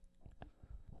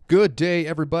Good day,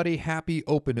 everybody. Happy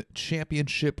Open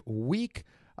Championship Week.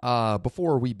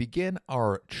 Before we begin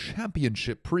our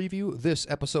championship preview, this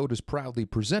episode is proudly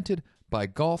presented by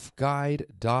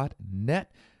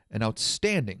GolfGuide.net, an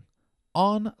outstanding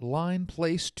online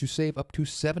place to save up to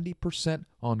 70%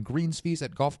 on greens fees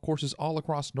at golf courses all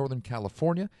across Northern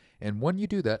California. And when you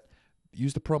do that,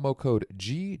 use the promo code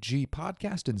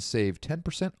GGPodcast and save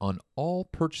 10% on all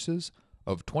purchases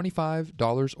of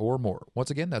 $25 or more. Once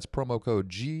again, that's promo code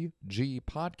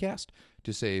GGPodcast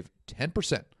to save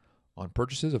 10% on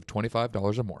purchases of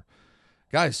 $25 or more.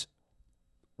 Guys,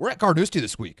 we're at Carnoustie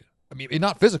this week. I mean,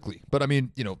 not physically, but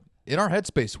in our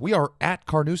headspace, we are at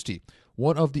Carnoustie,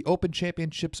 one of the Open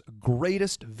Championship's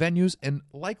greatest venues and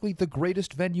likely the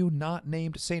greatest venue not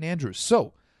named St. Andrews.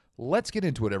 So, let's get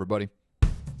into it, everybody.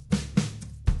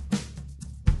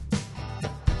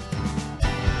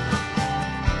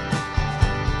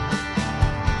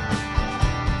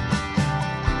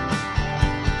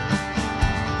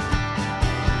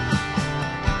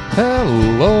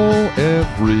 Hello,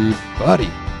 everybody.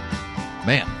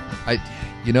 Man,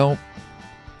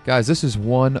 guys, this is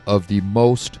one of the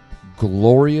most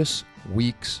glorious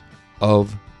weeks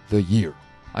of the year.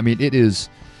 I mean, it is,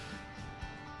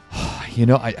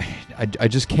 I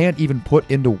just can't even put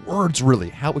into words really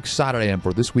how excited I am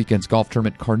for this weekend's golf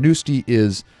tournament. Carnoustie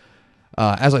is,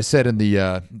 as I said in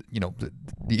the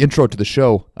intro to the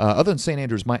show, other than St.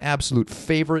 Andrews, my absolute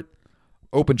favorite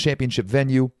Open Championship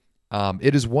venue.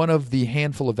 It is one of the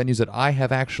handful of venues that I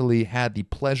have actually had the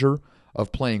pleasure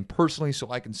of playing personally, so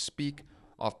I can speak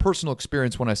off personal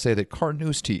experience when I say that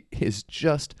Carnoustie is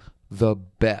just the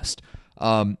best.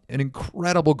 An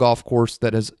incredible golf course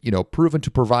that has, proven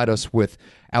to provide us with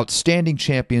outstanding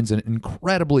champions and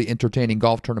incredibly entertaining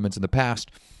golf tournaments in the past.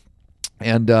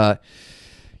 And,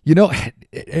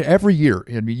 every year,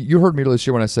 and you heard me this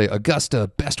year when I say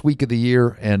Augusta, best week of the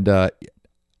year, and, I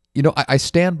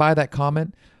stand by that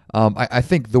comment. I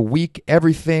think the week,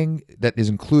 everything that is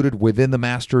included within the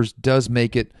Masters does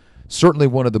make it certainly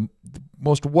one of the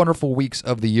most wonderful weeks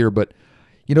of the year. But,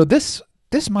 this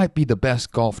might be the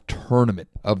best golf tournament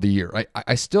of the year.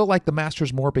 I still like the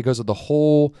Masters more because of the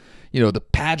whole, the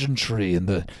pageantry and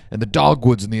the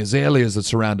dogwoods and the azaleas that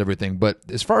surround everything. But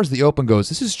as far as the Open goes,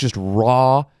 this is just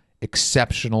raw,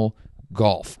 exceptional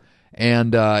golf.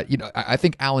 And, I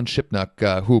think Alan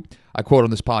Shipnuck, who I quote on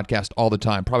this podcast all the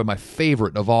time, probably my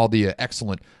favorite of all the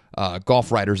excellent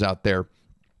golf writers out there.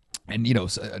 And,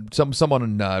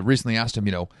 someone recently asked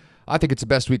him, I think it's the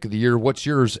best week of the year. What's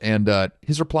yours? And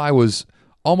his reply was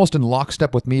almost in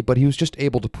lockstep with me, but he was just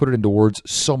able to put it into words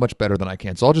so much better than I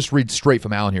can. So I'll just read straight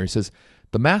from Alan here. He says,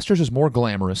 "The Masters is more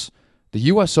glamorous, the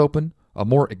U.S. Open a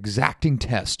more exacting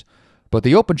test, but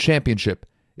the Open Championship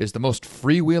is the most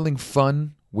freewheeling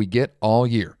fun we get all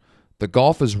year. The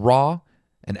golf is raw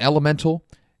and elemental,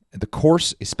 and the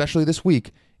course, especially this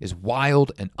week, is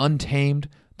wild and untamed,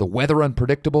 the weather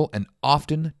unpredictable and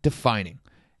often defining.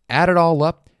 Add it all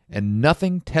up, and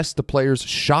nothing tests the player's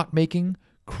shot-making,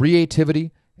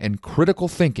 creativity, and critical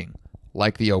thinking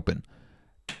like the Open."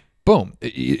 Boom.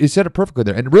 You said it perfectly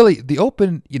there. And really, the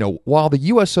Open, while the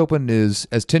U.S. Open is,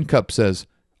 as Tin Cup says,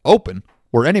 open,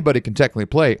 where anybody can technically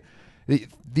play,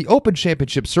 the Open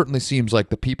Championship certainly seems like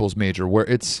the people's major, where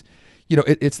it's,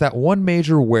 it's that one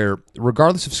major where,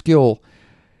 regardless of skill,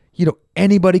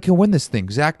 anybody can win this thing.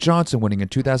 Zach Johnson winning in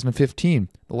 2015.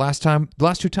 The last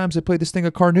two times they played this thing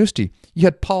at Carnoustie. You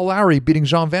had Paul Lowry beating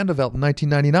Jean Van de Velde in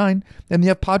 1999, and you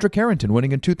have Padraig Harrington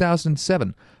winning in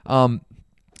 2007.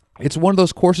 It's one of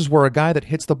those courses where a guy that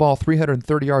hits the ball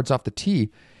 330 yards off the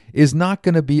tee is not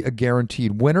going to be a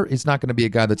guaranteed winner. It's not going to be a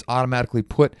guy that's automatically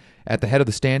put at the head of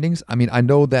the standings. I mean, I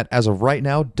know that as of right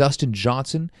now, Dustin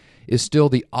Johnson is still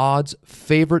the odds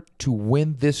favorite to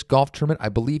win this golf tournament. I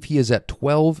believe he is at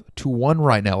 12-1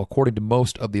 right now, according to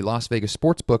most of the Las Vegas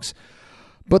sports books.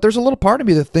 But there's a little part of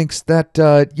me that thinks that,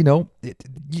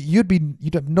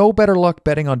 you'd have no better luck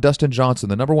betting on Dustin Johnson,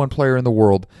 the number one player in the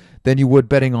world, than you would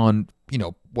betting on,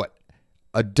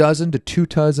 a dozen to 2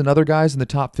 dozen other guys in the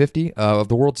top 50 of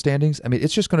the world standings. I mean,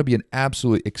 it's just going to be an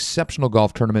absolutely exceptional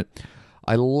golf tournament.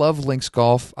 I love links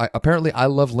golf. I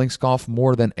love links golf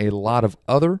more than a lot of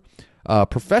other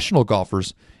professional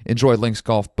golfers enjoy links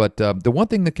golf. But the one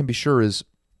thing that can be sure is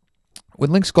with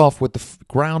links golf, with the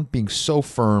ground being so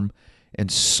firm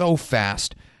and so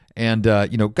fast, and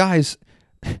guys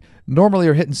normally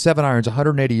are hitting 7 irons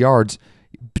 180 yards,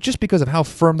 but just because of how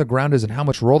firm the ground is and how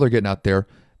much roll they're getting out there,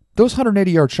 those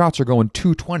 180-yard shots are going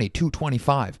 220,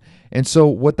 225. And so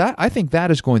what I think that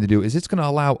is going to do is it's going to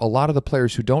allow a lot of the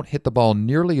players who don't hit the ball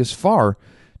nearly as far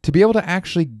to be able to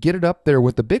actually get it up there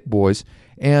with the big boys.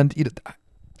 And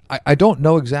I don't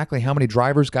know exactly how many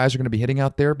drivers guys are going to be hitting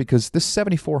out there because this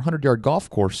 7,400-yard golf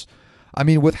course, I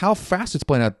mean, with how fast it's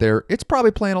playing out there, it's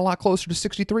probably playing a lot closer to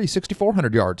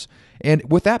 6,400 yards. And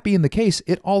with that being the case,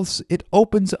 it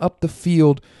opens up the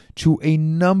field to a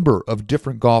number of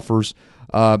different golfers.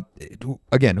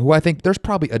 Again, who I think there's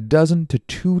probably a dozen to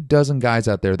 24 guys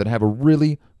out there that have a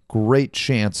really great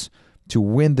chance to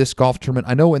win this golf tournament.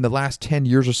 I know in the last 10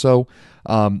 years or so,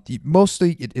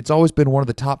 mostly it's always been one of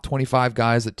the top 25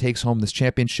 guys that takes home this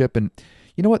championship. And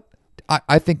you know what?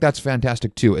 I think that's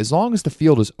fantastic too. As long as the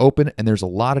field is open and there's a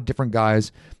lot of different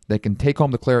guys that can take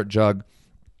home the claret jug,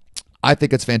 I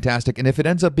think it's fantastic. And if it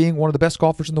ends up being one of the best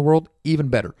golfers in the world, even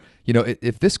better. You know,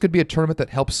 if this could be a tournament that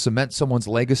helps cement someone's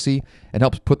legacy and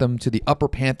helps put them to the upper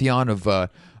pantheon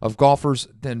of golfers,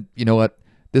 then you know what?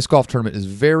 This golf tournament is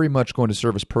very much going to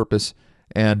serve its purpose,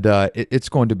 and it's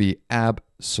going to be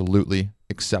absolutely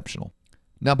exceptional.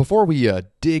 Now, before we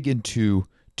dig into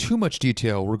too much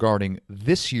detail regarding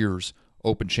this year's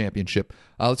Open Championship,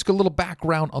 let's get a little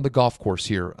background on the golf course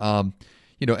here.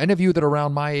 You know, any of you that are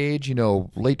around my age, you know,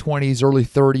 late 20s, early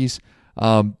 30s,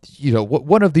 you know,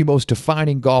 one of the most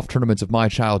defining golf tournaments of my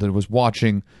childhood was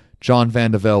watching John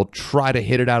Van de Velde try to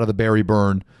hit it out of the Barry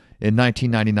Burn in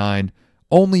 1999,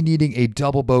 only needing a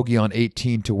double bogey on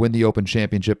 18 to win the Open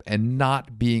Championship and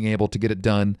not being able to get it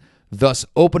done, thus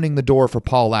opening the door for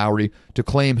Paul Lowry to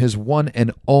claim his one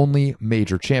and only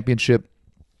major championship.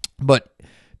 But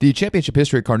the championship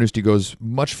history at Carnoustie goes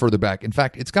much further back. In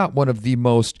fact, it's got one of the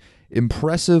most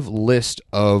impressive list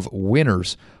of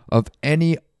winners of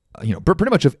any, you know, pretty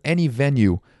much of any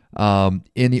venue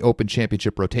in the Open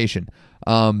Championship rotation.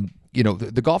 You know,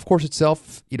 the golf course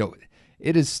itself, you know,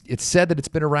 it's said that it's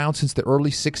been around since the early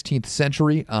 16th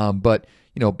century, but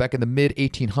you know, back in the mid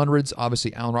 1800s,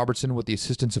 obviously Allen Robertson, with the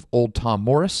assistance of old Tom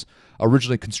Morris,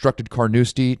 originally constructed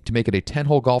Carnoustie to make it a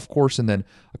 10-hole golf course, and then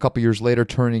a couple years later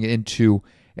turning it into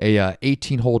a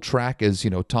 18-hole track, as you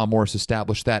know, Tom Morris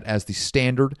established that as the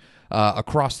standard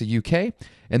across the UK.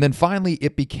 And then finally,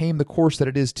 it became the course that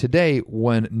it is today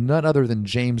when none other than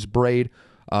James Braid,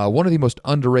 one of the most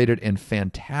underrated and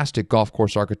fantastic golf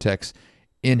course architects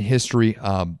in history,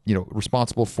 you know,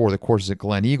 responsible for the courses at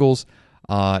Glen Eagles.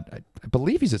 I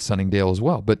believe he's at Sunningdale as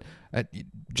well. But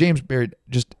James Braid,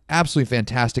 just absolutely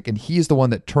fantastic, and he is the one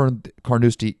that turned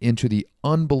Carnoustie into the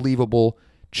unbelievable,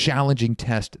 challenging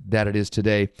test that it is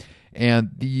today. And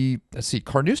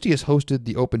Carnoustie has hosted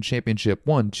the Open Championship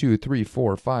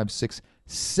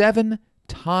 7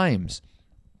 times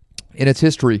in its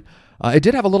history. It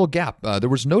did have a little gap. There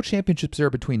was no championships there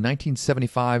between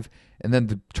 1975 and then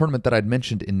the tournament that I'd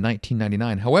mentioned in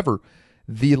 1999. However,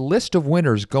 the list of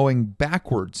winners going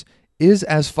backwards is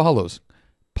as follows.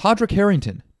 Padraig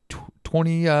Harrington,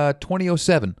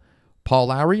 2007. Paul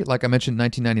Lowry, like I mentioned,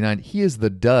 1999. He is the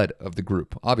dud of the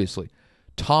group, obviously.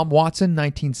 Tom Watson,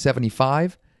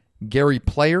 1975. Gary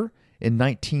Player in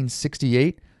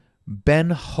 1968. Ben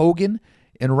Hogan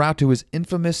en route to his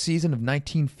infamous season of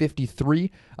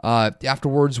 1953.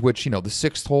 Afterwards, which, you know, the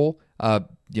sixth hole,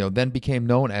 you know, then became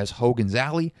known as Hogan's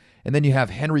Alley. And then you have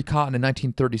Henry Cotton in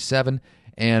 1937.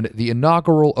 And the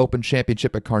inaugural Open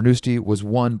Championship at Carnoustie was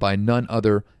won by none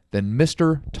other than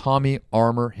Mr. Tommy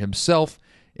Armour himself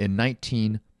in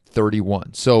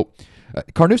 1931. So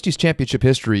Carnoustie's championship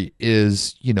history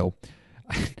is, you know,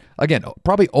 again,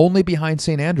 probably only behind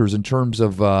St. Andrews in terms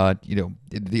of, you know,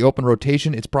 the open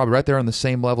rotation. It's probably right there on the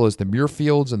same level as the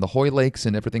Muirfields and the Hoylakes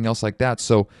and everything else like that.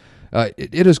 So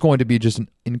it is going to be just an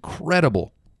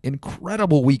incredible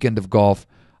weekend of golf.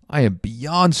 I am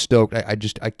beyond stoked.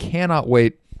 I cannot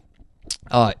wait.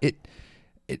 The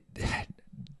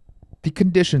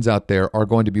conditions out there are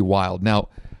going to be wild. Now,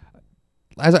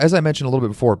 as I mentioned a little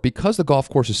bit before, because the golf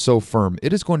course is so firm,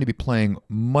 it is going to be playing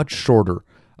much shorter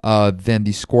than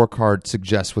the scorecard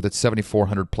suggests with its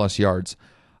 7,400 plus yards.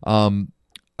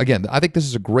 Again, I think this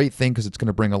is a great thing because it's going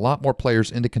to bring a lot more players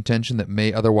into contention that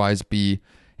may otherwise be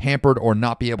hampered or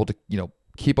not be able to, you know,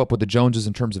 keep up with the Joneses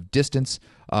in terms of distance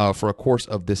for a course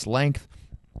of this length.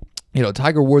 You know,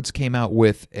 Tiger Woods came out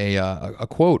with a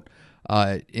quote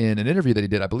in an interview that he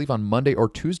did, I believe on Monday or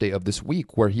Tuesday of this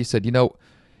week, where he said, you know,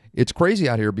 it's crazy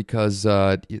out here because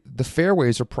the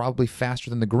fairways are probably faster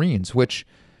than the greens, which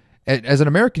as an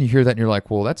American, you hear that and you're like,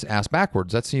 well, that's ass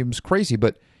backwards. That seems crazy.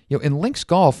 But, you know, in links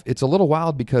golf, it's a little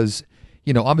wild because,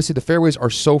 you know, obviously the fairways are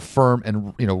so firm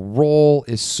and, you know, roll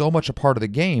is so much a part of the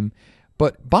game.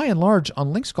 But by and large,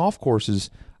 on links golf courses,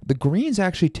 the greens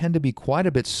actually tend to be quite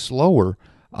a bit slower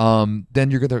than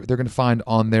they're gonna find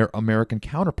on their American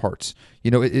counterparts.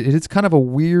 It's kind of a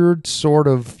weird sort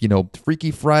of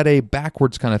Freaky Friday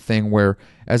backwards kind of thing where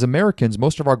as Americans,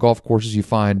 most of our golf courses you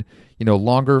find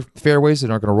longer fairways that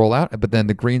aren't going to roll out, but then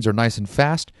the greens are nice and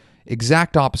fast.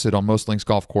 Exact opposite on most links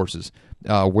golf courses,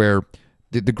 where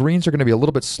the greens are going to be a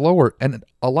little bit slower, and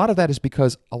a lot of that is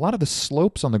because a lot of the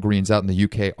slopes on the greens out in the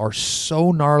UK are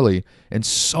so gnarly and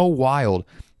so wild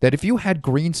that if you had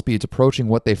green speeds approaching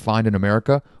what they find in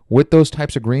America with those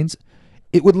types of greens,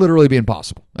 it would literally be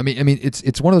impossible. I mean,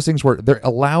 it's one of those things where they're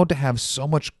allowed to have so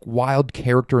much wild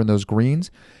character in those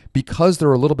greens because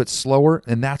they're a little bit slower,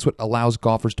 and that's what allows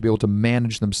golfers to be able to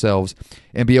manage themselves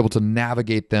and be able to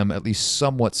navigate them at least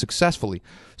somewhat successfully.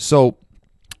 So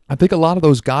I think a lot of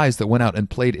those guys that went out and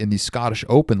played in the Scottish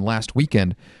Open last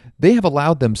weekend, they have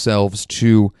allowed themselves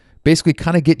to basically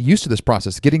kind of get used to this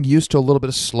process, getting used to a little bit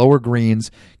of slower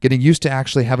greens, getting used to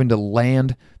actually having to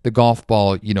land the golf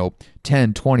ball,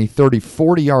 10, 20, 30,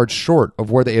 40 yards short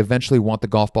of where they eventually want the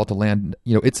golf ball to land.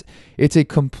 It's a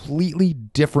completely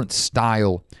different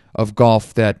style of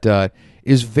golf that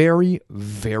is very,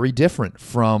 very different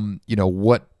from,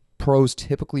 what pros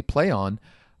typically play on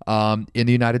in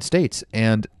the United States.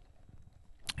 And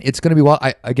it's going to be wild.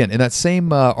 Again, in that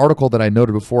same article that I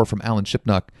noted before from Alan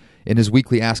Shipnuck in his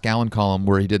weekly Ask Alan column,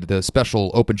 where he did the special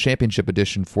Open Championship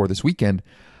edition for this weekend,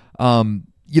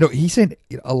 he's saying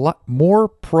a lot more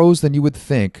pros than you would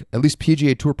think, at least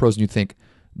PGA Tour pros than you think,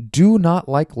 do not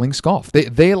like links golf.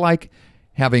 They like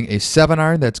having a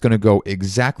 7-iron that's going to go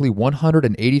exactly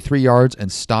 183 yards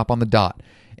and stop on the dot.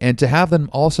 And to have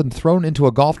them all of a sudden thrown into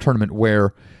a golf tournament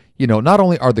where, not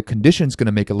only are the conditions going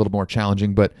to make it a little more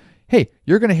challenging, but hey,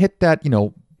 you're going to hit that,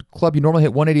 club you normally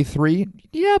hit 183.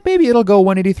 Yeah, maybe it'll go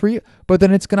 183, but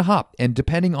then it's going to hop. And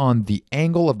depending on the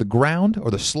angle of the ground or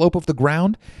the slope of the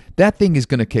ground, that thing is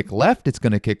going to kick left. It's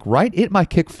going to kick right. It might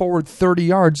kick forward 30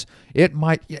 yards.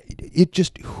 It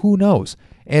just, who knows?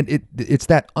 And it's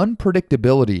that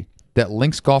unpredictability that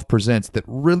links golf presents that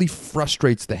really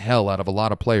frustrates the hell out of a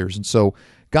lot of players. And so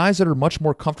guys that are much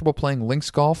more comfortable playing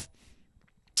links golf,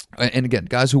 and again,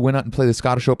 guys who went out and played the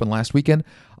Scottish Open last weekend,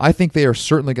 I think they are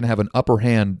certainly going to have an upper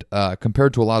hand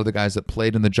compared to a lot of the guys that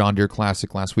played in the John Deere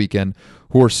Classic last weekend,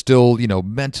 who are still,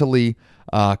 mentally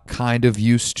kind of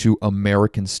used to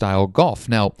American-style golf.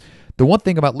 Now, the one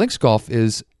thing about links golf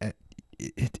is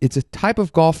it's a type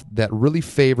of golf that really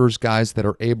favors guys that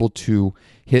are able to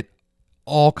hit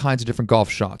all kinds of different golf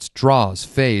shots, draws,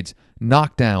 fades,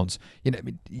 knockdowns.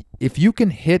 If you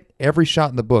can hit every shot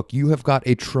in the book, you have got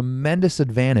a tremendous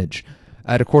advantage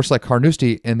at a course like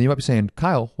Carnoustie. And you might be saying,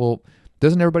 Kyle, well,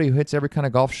 doesn't everybody who hits every kind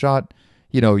of golf shot,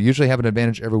 usually have an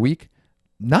advantage every week?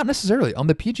 Not necessarily. On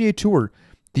the PGA Tour,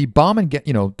 the bomb and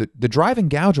the drive and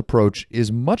gouge approach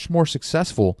is much more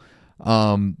successful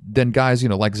than guys,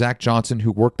 like Zach Johnson,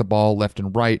 who work the ball left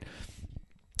and right.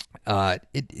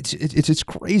 It's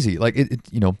crazy. Like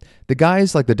the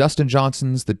guys like the Dustin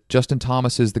Johnsons, the Justin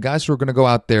Thomases, the guys who are going to go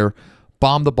out there,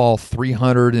 bomb the ball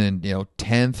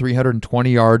 310,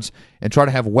 320 yards, and try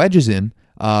to have wedges in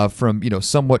from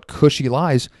somewhat cushy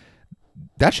lies.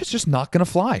 That's just not going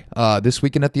to fly this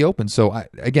weekend at the Open. So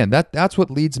that's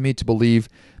what leads me to believe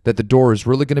that the door is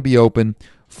really going to be open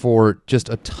for just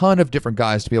a ton of different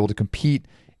guys to be able to compete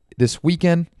this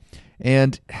weekend.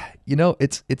 And,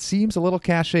 it seems a little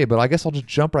cliche, but I guess I'll just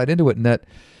jump right into it. And that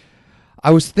I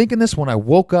was thinking this when I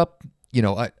woke up.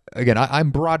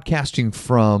 I'm broadcasting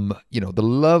from, the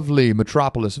lovely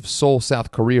metropolis of Seoul,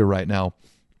 South Korea right now.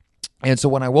 And so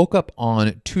when I woke up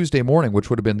on Tuesday morning,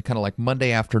 which would have been kind of like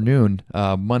Monday afternoon,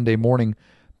 Monday morning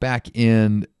back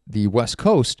in the West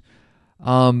Coast,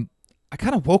 I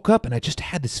kind of woke up and I just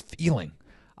had this feeling.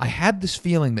 I had this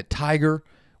feeling that Tiger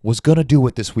was going to do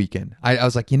it this weekend. I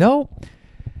was like,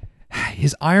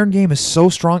 his iron game is so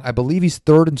strong. I believe he's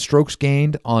third in strokes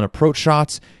gained on approach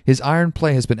shots. His iron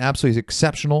play has been absolutely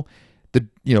exceptional.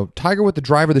 Tiger with the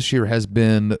driver this year has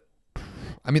been,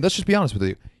 let's just be honest with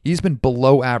you. He's been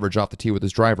below average off the tee with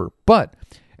his driver. But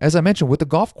as I mentioned, with the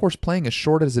golf course playing as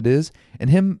short as it is, and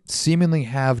him seemingly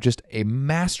have just a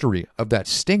mastery of that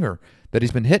stinger that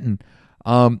he's been hitting,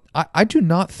 I do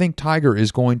not think Tiger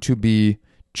is going to be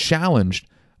challenged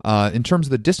in terms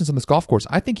of the distance on this golf course.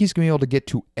 I think he's going to be able to get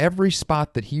to every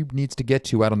spot that he needs to get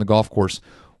to out on the golf course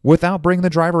without bringing the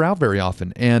driver out very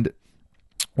often. And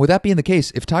with that being the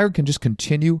case, if Tiger can just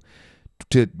continue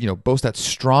to boast that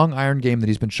strong iron game that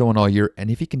he's been showing all year,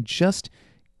 and if he can just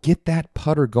get that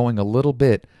putter going a little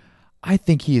bit, I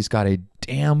think he has got a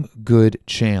damn good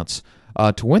chance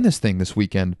to win this thing this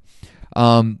weekend.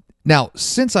 Now,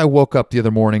 since I woke up the other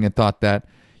morning and thought that,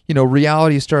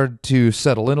 reality started to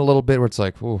settle in a little bit where it's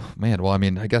like, oh, man, well, I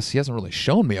mean, I guess he hasn't really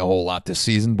shown me a whole lot this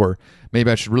season where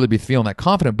maybe I should really be feeling that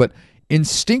confident. But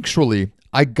instinctually,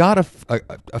 I got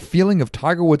a feeling of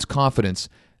Tiger Woods' confidence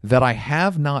that I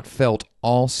have not felt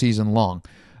all season long.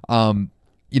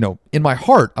 In my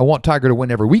heart, I want Tiger to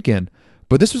win every weekend,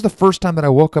 but this was the first time that I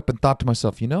woke up and thought to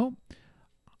myself,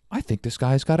 I think this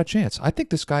guy's got a chance. I think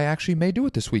this guy actually may do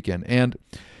it this weekend. And,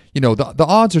 the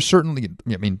odds are certainly,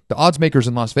 the odds makers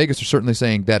in Las Vegas are certainly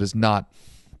saying that is not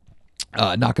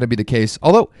going to be the case.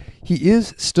 Although he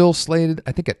is still slated,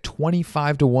 I think, at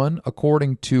 25-1,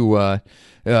 according to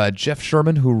Jeff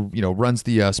Sherman, who runs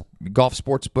the golf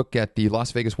sports book at the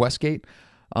Las Vegas Westgate.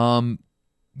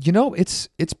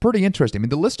 It's pretty interesting. I mean,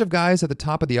 the list of guys at the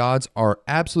top of the odds are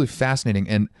absolutely fascinating.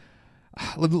 And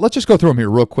let's just go through them here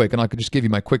real quick, and I could just give you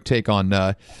my quick take on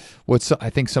what I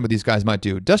think some of these guys might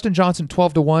do. Dustin Johnson,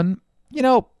 12-1.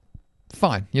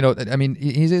 Fine. I mean,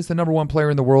 he is the number one player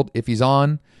in the world. If he's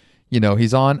on,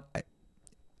 he's on.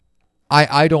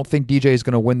 I don't think DJ is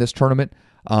going to win this tournament.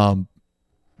 The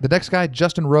next guy,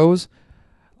 Justin Rose.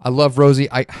 I love Rosie.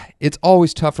 It's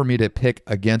always tough for me to pick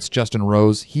against Justin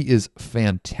Rose. He is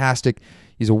fantastic.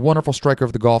 He's a wonderful striker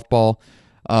of the golf ball.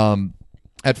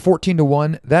 At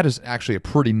 14-1, that is actually a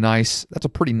pretty nice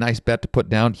bet to put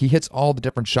down. He hits all the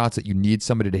different shots that you need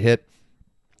somebody to hit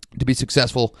to be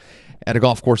successful at a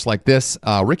golf course like this.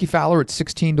 Ricky Fowler at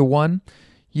 16-1.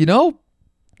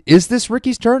 Is this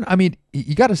Ricky's turn? I mean,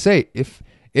 you got to say, if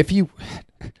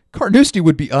Carnoustie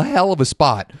would be a hell of a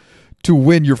spot to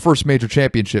win your first major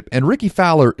championship. And Ricky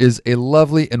Fowler is a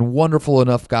lovely and wonderful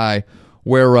enough guy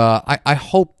where I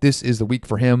hope this is the week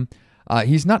for him.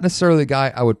 He's not necessarily the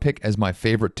guy I would pick as my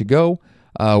favorite to go,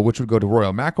 which would go to Rory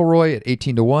McIlroy at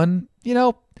 18-1.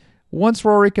 Once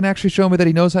Rory can actually show me that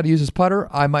he knows how to use his putter,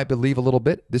 I might believe a little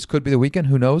bit. This could be the weekend,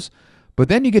 who knows? But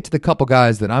then you get to the couple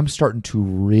guys that I'm starting to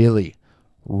really,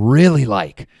 really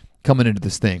like coming into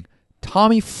this thing.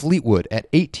 Tommy Fleetwood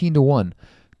at 18-1.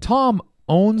 Tom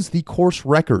owns the course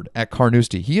record at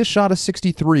Carnoustie. He has shot a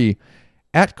 63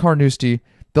 at Carnoustie.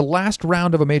 The last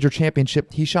round of a major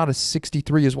championship, he shot a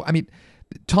 63 as well. I mean,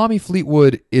 Tommy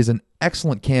Fleetwood is an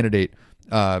excellent candidate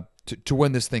to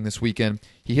win this thing this weekend.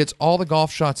 He hits all the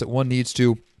golf shots that one needs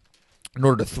to in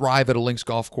order to thrive at a links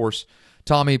golf course.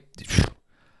 Tommy,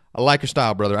 I like your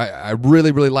style, brother. I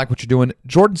really, really like what you're doing.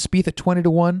 Jordan Spieth at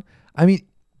 20-1. I mean,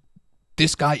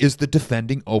 this guy is the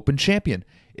defending Open champion.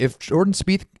 If Jordan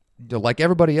Spieth, like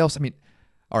everybody else, I mean,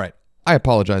 all right, I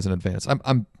apologize in advance.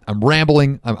 I'm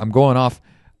rambling. I'm going off.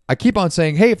 I keep on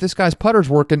saying, hey, if this guy's putter's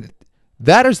working,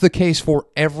 that is the case for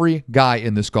every guy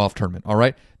in this golf tournament, all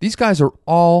right? These guys are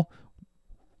all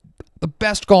the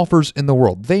best golfers in the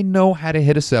world. They know how to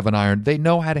hit a 7-iron. They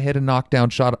know how to hit a knockdown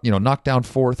shot, knockdown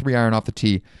 4, 3-iron off the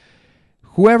tee.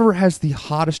 Whoever has the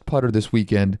hottest putter this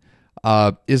weekend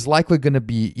is likely going to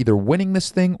be either winning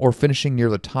this thing or finishing near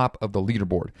the top of the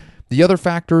leaderboard. The other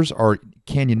factors are,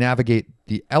 can you navigate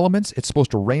the elements? It's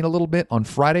supposed to rain a little bit on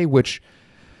Friday, which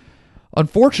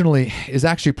unfortunately is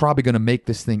actually probably going to make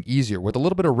this thing easier. With a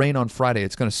little bit of rain on Friday,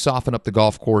 it's going to soften up the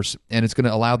golf course, and it's going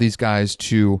to allow these guys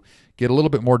to get a little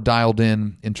bit more dialed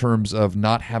in terms of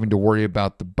not having to worry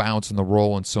about the bounce and the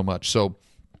roll and so much. So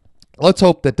let's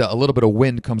hope that a little bit of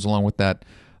wind comes along with that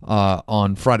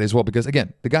on Friday as well, because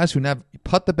again, the guys who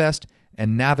putt the best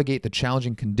and navigate the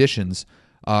challenging conditions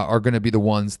are going to be the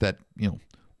ones that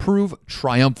prove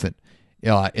triumphant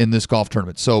in this golf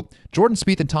tournament. So Jordan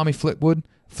Spieth and Tommy Fleetwood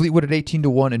at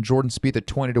 18-1 and Jordan Spieth at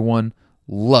 20-1.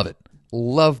 Love it.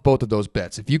 Love both of those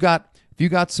bets. If you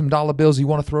got some dollar bills you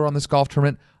want to throw on this golf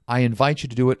tournament, I invite you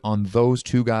to do it on those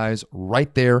two guys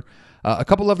right there. A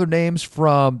couple other names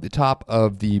from the top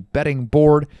of the betting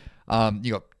board.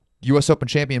 U.S. Open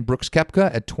champion Brooks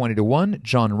Koepka at 20-1,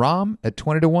 Jon Rahm at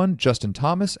 20-1, Justin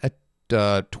Thomas at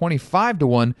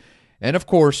 25-1, and of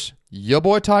course, your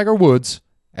boy Tiger Woods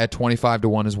at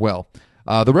 25-1 as well.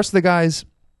 The rest of the guys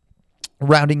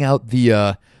rounding out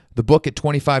the book at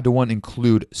 25-1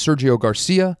 include Sergio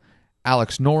Garcia,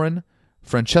 Alex Noren,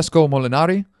 Francesco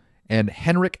Molinari, and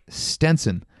Henrik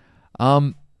Stenson.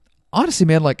 Honestly,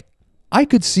 man, I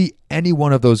could see any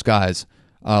one of those guys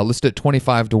listed at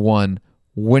 25-1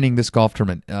 winning this golf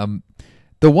tournament.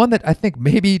 The one that I think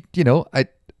maybe,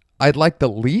 I'd like the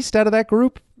least out of that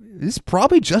group is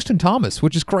probably Justin Thomas,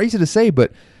 which is crazy to say,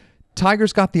 but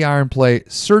Tiger's got the iron play.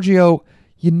 Sergio,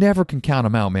 you never can count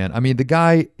him out, man. I mean, the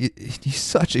guy, he's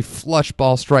such a flush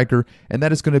ball striker, and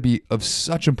that is going to be of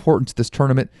such importance to this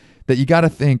tournament that you got to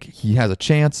think he has a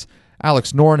chance.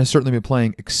 Alex Noren has certainly been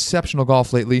playing exceptional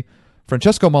golf lately.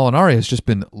 Francesco Molinari has just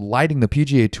been lighting the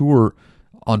PGA Tour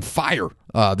on fire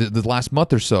the last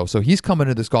month or so. So he's coming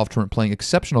into this golf tournament playing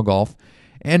exceptional golf.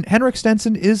 And Henrik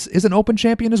Stenson is an Open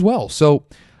champion as well. So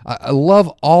I love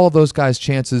all of those guys'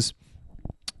 chances.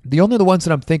 The only other ones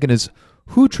that I'm thinking is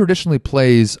who traditionally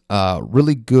plays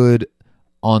really good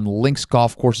on links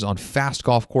golf courses, on fast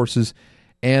golf courses.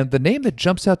 And the name that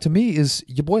jumps out to me is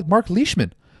your boy Mark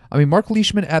Leishman. I mean, Mark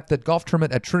Leishman at the golf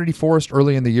tournament at Trinity Forest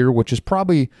early in the year, which is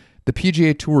probably the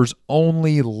PGA Tour's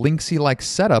only linksy-like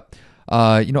setup.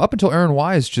 Up until Aaron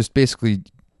Wise just basically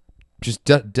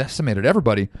decimated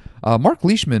everybody. Mark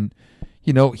Leishman,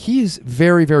 he's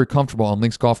very, very comfortable on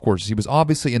links golf courses. He was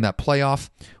obviously in that playoff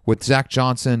with Zach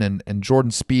Johnson and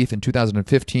Jordan Spieth in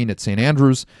 2015 at St.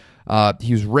 Andrews.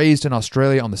 He was raised in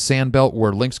Australia on the sand belt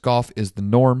where links golf is the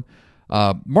norm.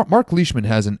 Mark Leishman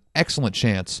has an excellent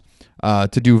chance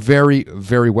to do very,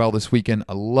 very well this weekend.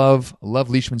 I love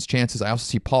Leishman's chances. I also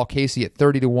see Paul Casey at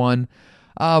 30-1.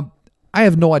 I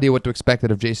have no idea what to expect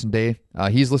out of Jason Day.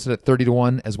 He's listed at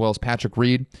 30-1, as well as Patrick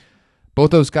Reed.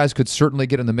 Both those guys could certainly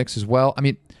get in the mix as well. I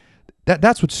mean,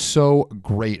 that's what's so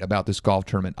great about this golf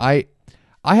tournament. I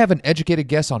have an educated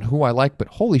guess on who I like, but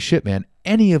holy shit, man,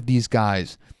 any of these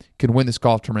guys can win this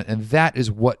golf tournament, and that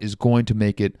is what is going to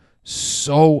make it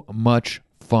so much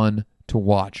fun to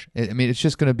watch. I mean, it's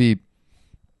just going to be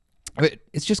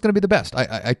the best.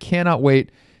 I cannot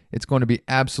wait. It's going to be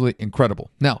absolutely incredible.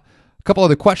 Now, a couple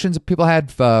other questions that people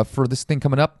had for this thing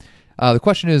coming up. The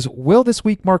question is, will this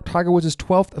week mark Tiger Woods'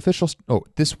 12th official?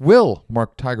 This will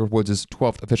mark Tiger Woods'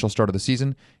 12th official start of the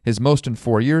season, his most in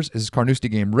 4 years. Is his Carnoustie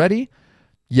game ready?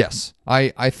 Yes,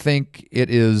 I think it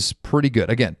is pretty good.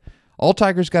 Again, all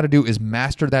Tiger's got to do is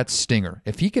master that stinger.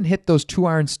 If he can hit those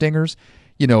 2-iron stingers,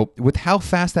 with how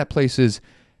fast that place is,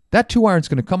 that 2-iron's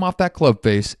going to come off that club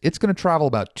face. It's going to travel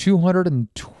about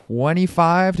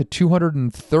 225 to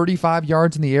 235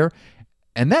 yards in the air,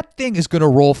 and that thing is going to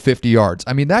roll 50 yards.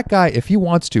 I mean, that guy, if he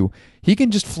wants to, he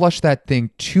can just flush that thing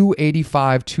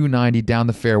 285, 290 down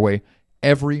the fairway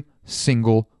every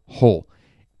single hole.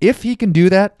 If he can do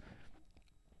that,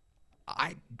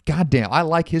 goddamn, I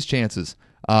like his chances.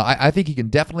 I think he can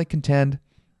definitely contend.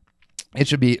 It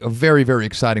should be a very, very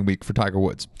exciting week for Tiger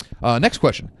Woods. Next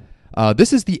question.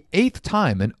 This is the 8th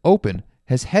time an Open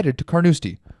has headed to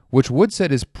Carnoustie, which Wood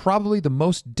said is probably the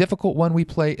most difficult one we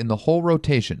play in the whole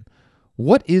rotation.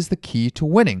 What is the key to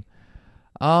winning?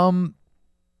 Honestly,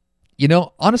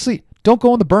 don't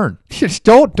go on the burn. Just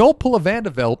don't pull a Van de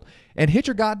Velde and hit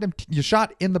your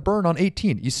shot in the burn on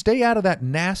 18. You stay out of that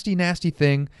nasty, nasty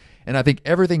thing, and I think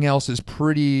everything else is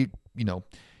pretty,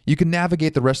 you can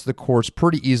navigate the rest of the course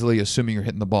pretty easily, assuming you're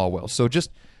hitting the ball well. So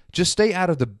just stay out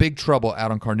of the big trouble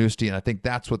out on Carnoustie, and I think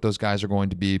that's what those guys are going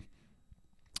to be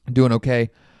doing okay.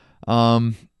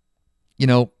 But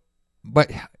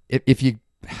if you,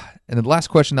 and the last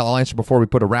question that I'll answer before we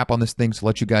put a wrap on this thing to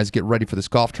let you guys get ready for this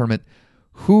golf tournament,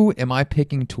 who am I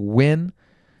picking to win?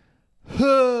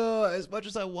 As much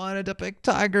as I wanted to pick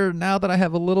Tiger, now that I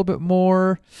have a little bit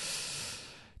more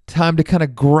time to kind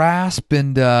of grasp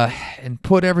and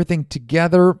put everything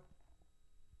together,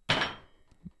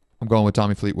 I'm going with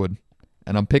Tommy Fleetwood,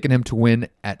 and I'm picking him to win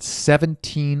at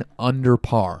 17 under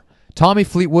par. Tommy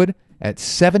Fleetwood at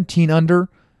 17 under.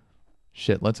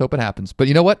 Shit, let's hope it happens. But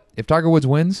you know what? If Tiger Woods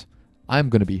wins, I'm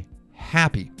going to be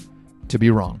happy to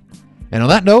be wrong. And on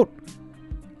that note,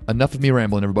 enough of me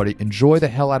rambling, everybody. Enjoy the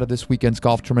hell out of this weekend's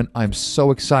golf tournament. I'm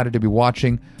so excited to be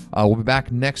watching. We'll be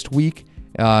back next week.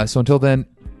 So until then,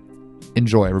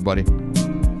 enjoy, everybody.